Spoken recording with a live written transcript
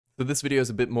So this video is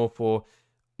a bit more for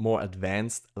more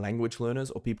advanced language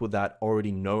learners or people that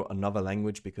already know another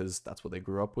language because that's what they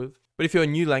grew up with. But if you're a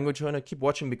new language learner, keep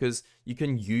watching because you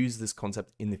can use this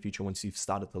concept in the future once you've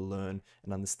started to learn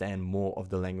and understand more of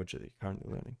the language that you're currently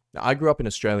learning. Now, I grew up in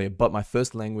Australia, but my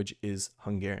first language is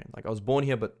Hungarian. Like, I was born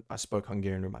here, but I spoke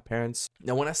Hungarian with my parents.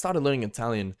 Now, when I started learning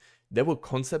Italian, there were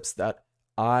concepts that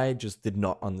I just did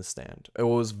not understand. It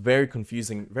was very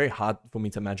confusing, very hard for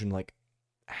me to imagine like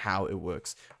how it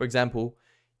works. For example,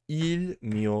 il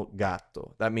mio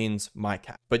gatto. That means my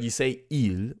cat. But you say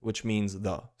il, which means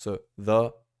the. So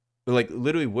the, like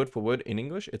literally word for word in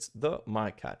English, it's the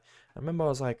my cat. I remember I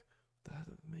was like, that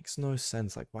makes no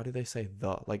sense. Like, why do they say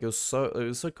the? Like, it was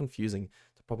so confusing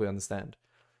to probably understand.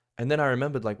 And then I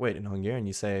remembered, like, wait, in Hungarian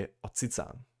you say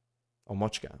otsitsan or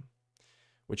mochkam,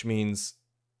 which means,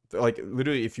 like,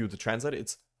 literally if you were to translate it,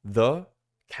 it's the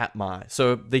cat my.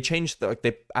 So they changed the, like,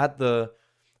 they add the,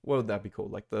 what would that be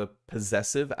called? Like the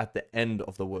possessive at the end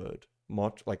of the word.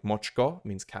 Like mochko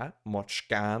means cat.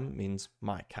 Mochkam means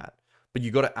my cat. But you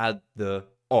got to add the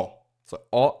o. So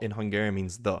o in Hungarian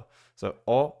means the. So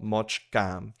o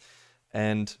mochkam.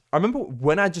 And I remember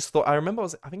when I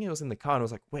think it was in the car and I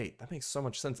was like, wait, that makes so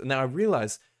much sense. And then I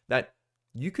realized that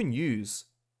you can use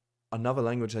another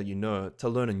language that you know to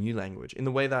learn a new language in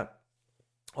the way that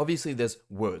obviously there's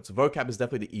words. Vocab is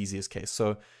definitely the easiest case.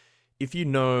 So if you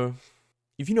know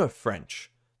French,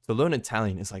 to learn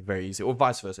Italian is like very easy, or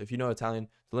vice versa. If you know Italian,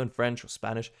 to learn French or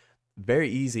Spanish,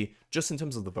 very easy, just in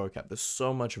terms of the vocab. There's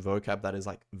so much vocab that is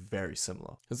like very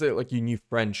similar. Because like you knew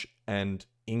French and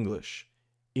English,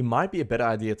 it might be a better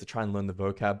idea to try and learn the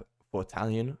vocab for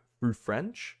Italian through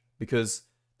French, because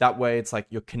that way it's like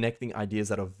you're connecting ideas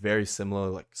that are very similar,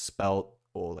 like spelt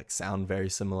or like sound very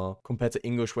similar, compared to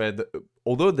English where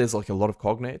although there's like a lot of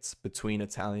cognates between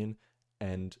Italian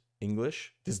and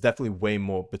English, there's definitely way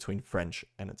more between French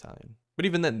and Italian. But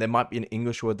even then, there might be an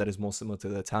English word that is more similar to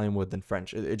the Italian word than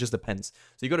French. It just depends.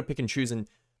 So you got to pick and choose and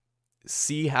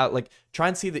see how, like, try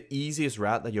and see the easiest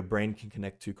route that your brain can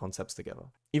connect two concepts together.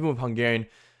 Even with Hungarian,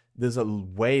 there's a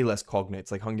way less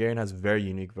cognates. Like, Hungarian has very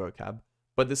unique vocab,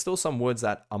 but there's still some words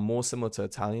that are more similar to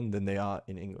Italian than they are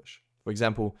in English. For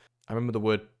example, I remember the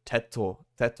word tetto.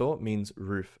 Tetto means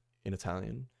roof in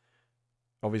Italian.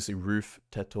 Obviously, roof,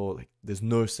 tetto, like there's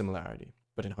no similarity.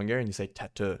 But in Hungarian, you say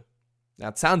tetto. Now,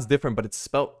 it sounds different, but it's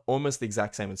spelled almost the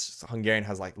exact same. It's just Hungarian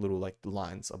has like little like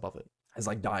lines above it. It has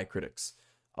like diacritics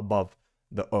above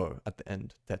the O at the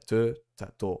end. Tetto,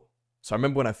 tetto. So I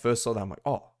remember when I first saw that, I'm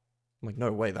like,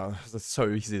 no way, that's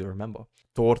so easy to remember.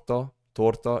 Torta,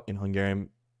 torta in Hungarian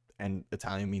and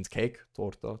Italian means cake.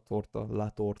 Torta, torta, la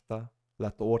torta. La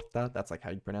torta, that's like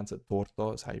how you pronounce it. Torta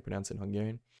is how you pronounce it in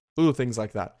Hungarian. Little things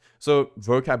like that. So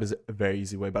vocab is a very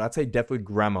easy way, but I'd say definitely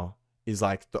grammar is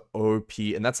like the OP.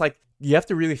 And that's like, you have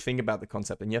to really think about the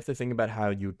concept and you have to think about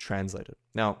how you translate it.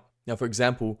 Now, for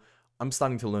example, I'm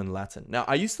starting to learn Latin. Now,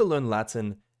 I used to learn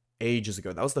Latin ages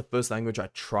ago. That was the first language I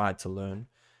tried to learn.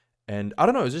 And I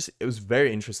don't know, it was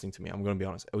very interesting to me. I'm going to be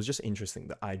honest. It was just interesting,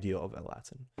 the idea of a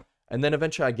Latin. And then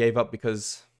eventually I gave up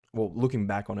because, well, looking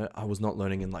back on it, I was not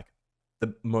learning in like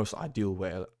the most ideal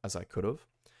way as I could have.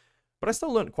 But I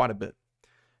still learned quite a bit.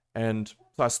 And so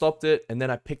I stopped it and then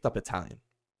I picked up Italian.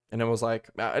 And I was like,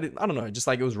 I don't know, just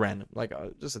like it was random. Like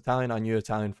just Italian, I knew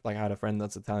Italian, like I had a friend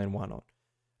that's Italian, why not?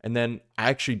 And then I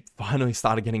actually finally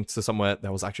started getting to somewhere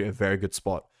that was actually a very good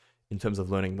spot in terms of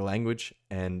learning the language.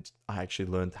 And I actually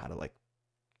learned how to like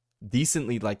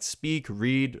decently like speak,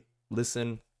 read,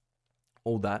 listen,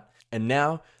 all that. And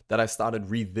now that I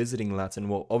started revisiting Latin,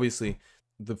 well, obviously,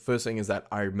 the first thing is that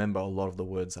I remember a lot of the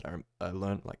words that I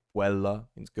learned, like puella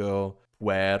means girl,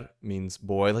 puer means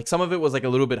boy. Like some of it was like a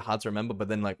little bit hard to remember, but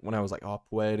then like when I was like, oh,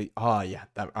 pueri, yeah,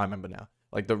 that I remember now.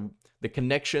 Like the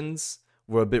connections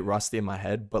were a bit rusty in my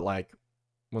head, but like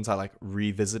once I like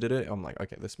revisited it, I'm like,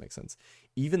 okay, this makes sense.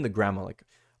 Even the grammar, like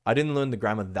I didn't learn the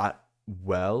grammar that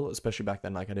well, especially back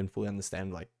then. Like I didn't fully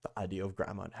understand like the idea of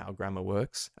grammar and how grammar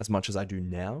works as much as I do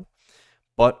now,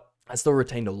 but I still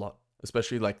retained a lot.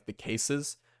 Especially like the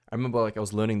cases. I remember like I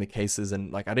was learning the cases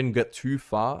and like I didn't get too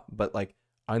far, but like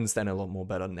I understand it a lot more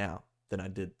better now than I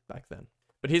did back then.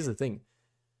 But here's the thing.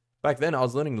 Back then I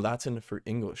was learning Latin through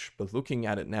English, but looking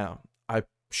at it now, I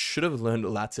should have learned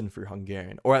Latin through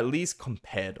Hungarian, or at least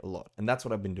compared a lot. And that's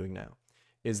what I've been doing now,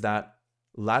 is that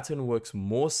Latin works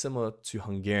more similar to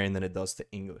Hungarian than it does to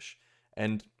English.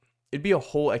 And it'd be a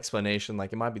whole explanation,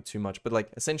 like it might be too much, but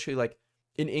like essentially like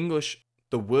in English,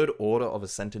 the word order of a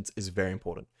sentence is very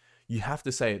important. You have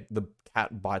to say the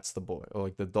cat bites the boy, or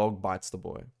like the dog bites the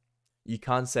boy. You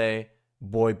can't say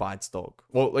boy bites dog.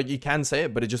 Well, like you can say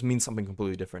it, but it just means something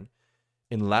completely different.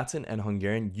 in Latin and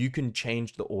Hungarian, you can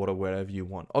change the order wherever you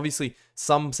want. Obviously,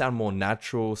 some sound more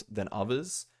natural than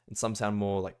others, and some sound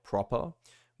more like proper,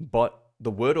 but the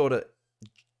word order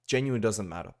genuinely doesn't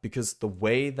matter, because the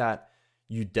way that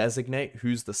you designate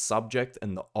who's the subject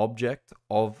and the object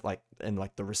of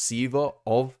the receiver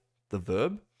of the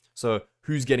verb, so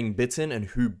who's getting bitten and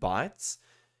who bites,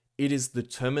 it is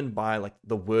determined by like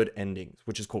the word endings,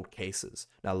 which is called cases.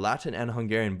 Now, Latin and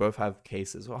Hungarian both have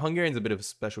cases. Well, Hungarian's a bit of a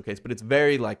special case, but it's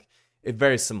very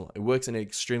similar. It works in an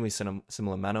extremely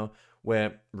similar manner,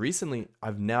 where recently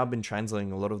I've now been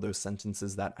translating a lot of those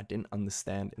sentences that I didn't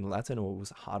understand in Latin, or it was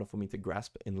harder for me to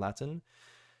grasp in Latin,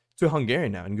 to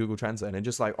Hungarian now in Google Translate. And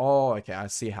just like, oh, okay, I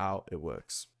see how it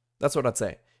works. That's what I'd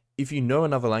say. If you know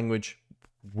another language,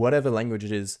 whatever language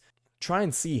it is, try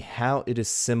and see how it is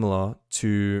similar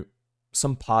to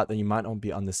some part that you might not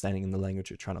be understanding in the language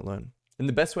you're trying to learn. And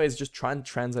the best way is just try and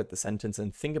translate the sentence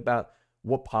and think about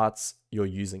what parts you're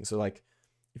using. So like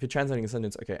if you're translating a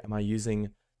sentence, okay, am I using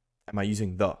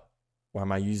the, or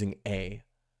am I using a?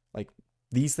 Like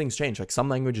these things change. Like some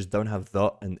languages don't have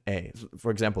the and a.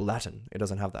 For example, Latin, it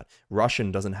doesn't have that.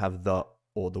 Russian doesn't have the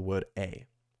or the word a,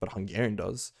 but Hungarian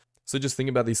does. So just think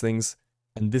about these things.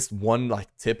 And this one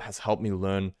like tip has helped me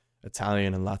learn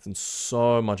Italian and Latin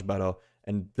so much better,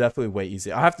 and definitely way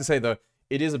easier. I have to say though,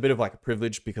 it is a bit of like a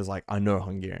privilege because like I know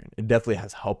Hungarian. It definitely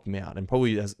has helped me out and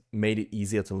probably has made it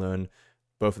easier to learn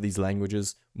both of these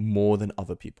languages more than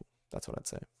other people. That's what I'd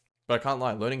say. But I can't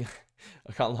lie,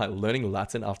 learning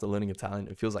Latin after learning Italian,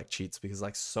 it feels like cheats, because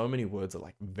like so many words are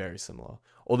like very similar.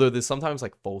 Although there's sometimes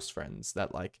like false friends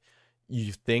that like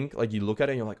you think, like you look at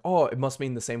it and you're like, oh, it must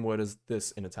mean the same word as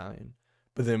this in Italian,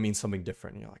 but then it means something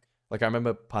different. And you're like I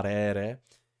remember parere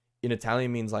in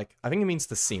Italian means like, I think it means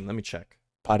to seem. Let me check.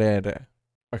 Parere.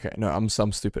 Okay, no, I'm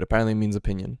stupid. Apparently it means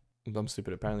opinion. I'm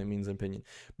stupid. Apparently it means opinion.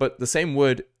 But the same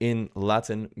word in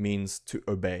Latin means to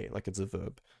obey, like it's a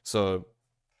verb. So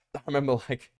I remember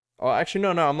like, oh, actually, no,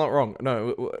 I'm not wrong.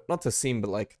 No, not to seem, but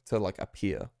like to like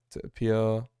appear. To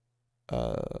appear.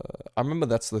 I remember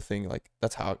that's the thing. Like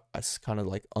that's how I kind of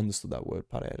like understood that word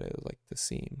parere, like to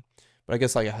seem. But I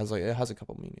guess like it has a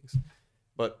couple meanings.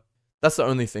 But that's the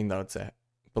only thing that I'd say.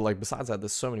 But like besides that,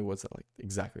 there's so many words that are like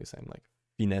exactly the same, like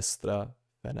finestra,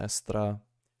 fenestra.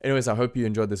 Anyways, I hope you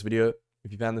enjoyed this video.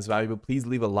 If you found this valuable, please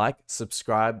leave a like,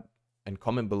 subscribe, and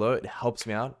comment below. It helps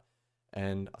me out.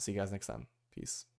 And I'll see you guys next time. Peace.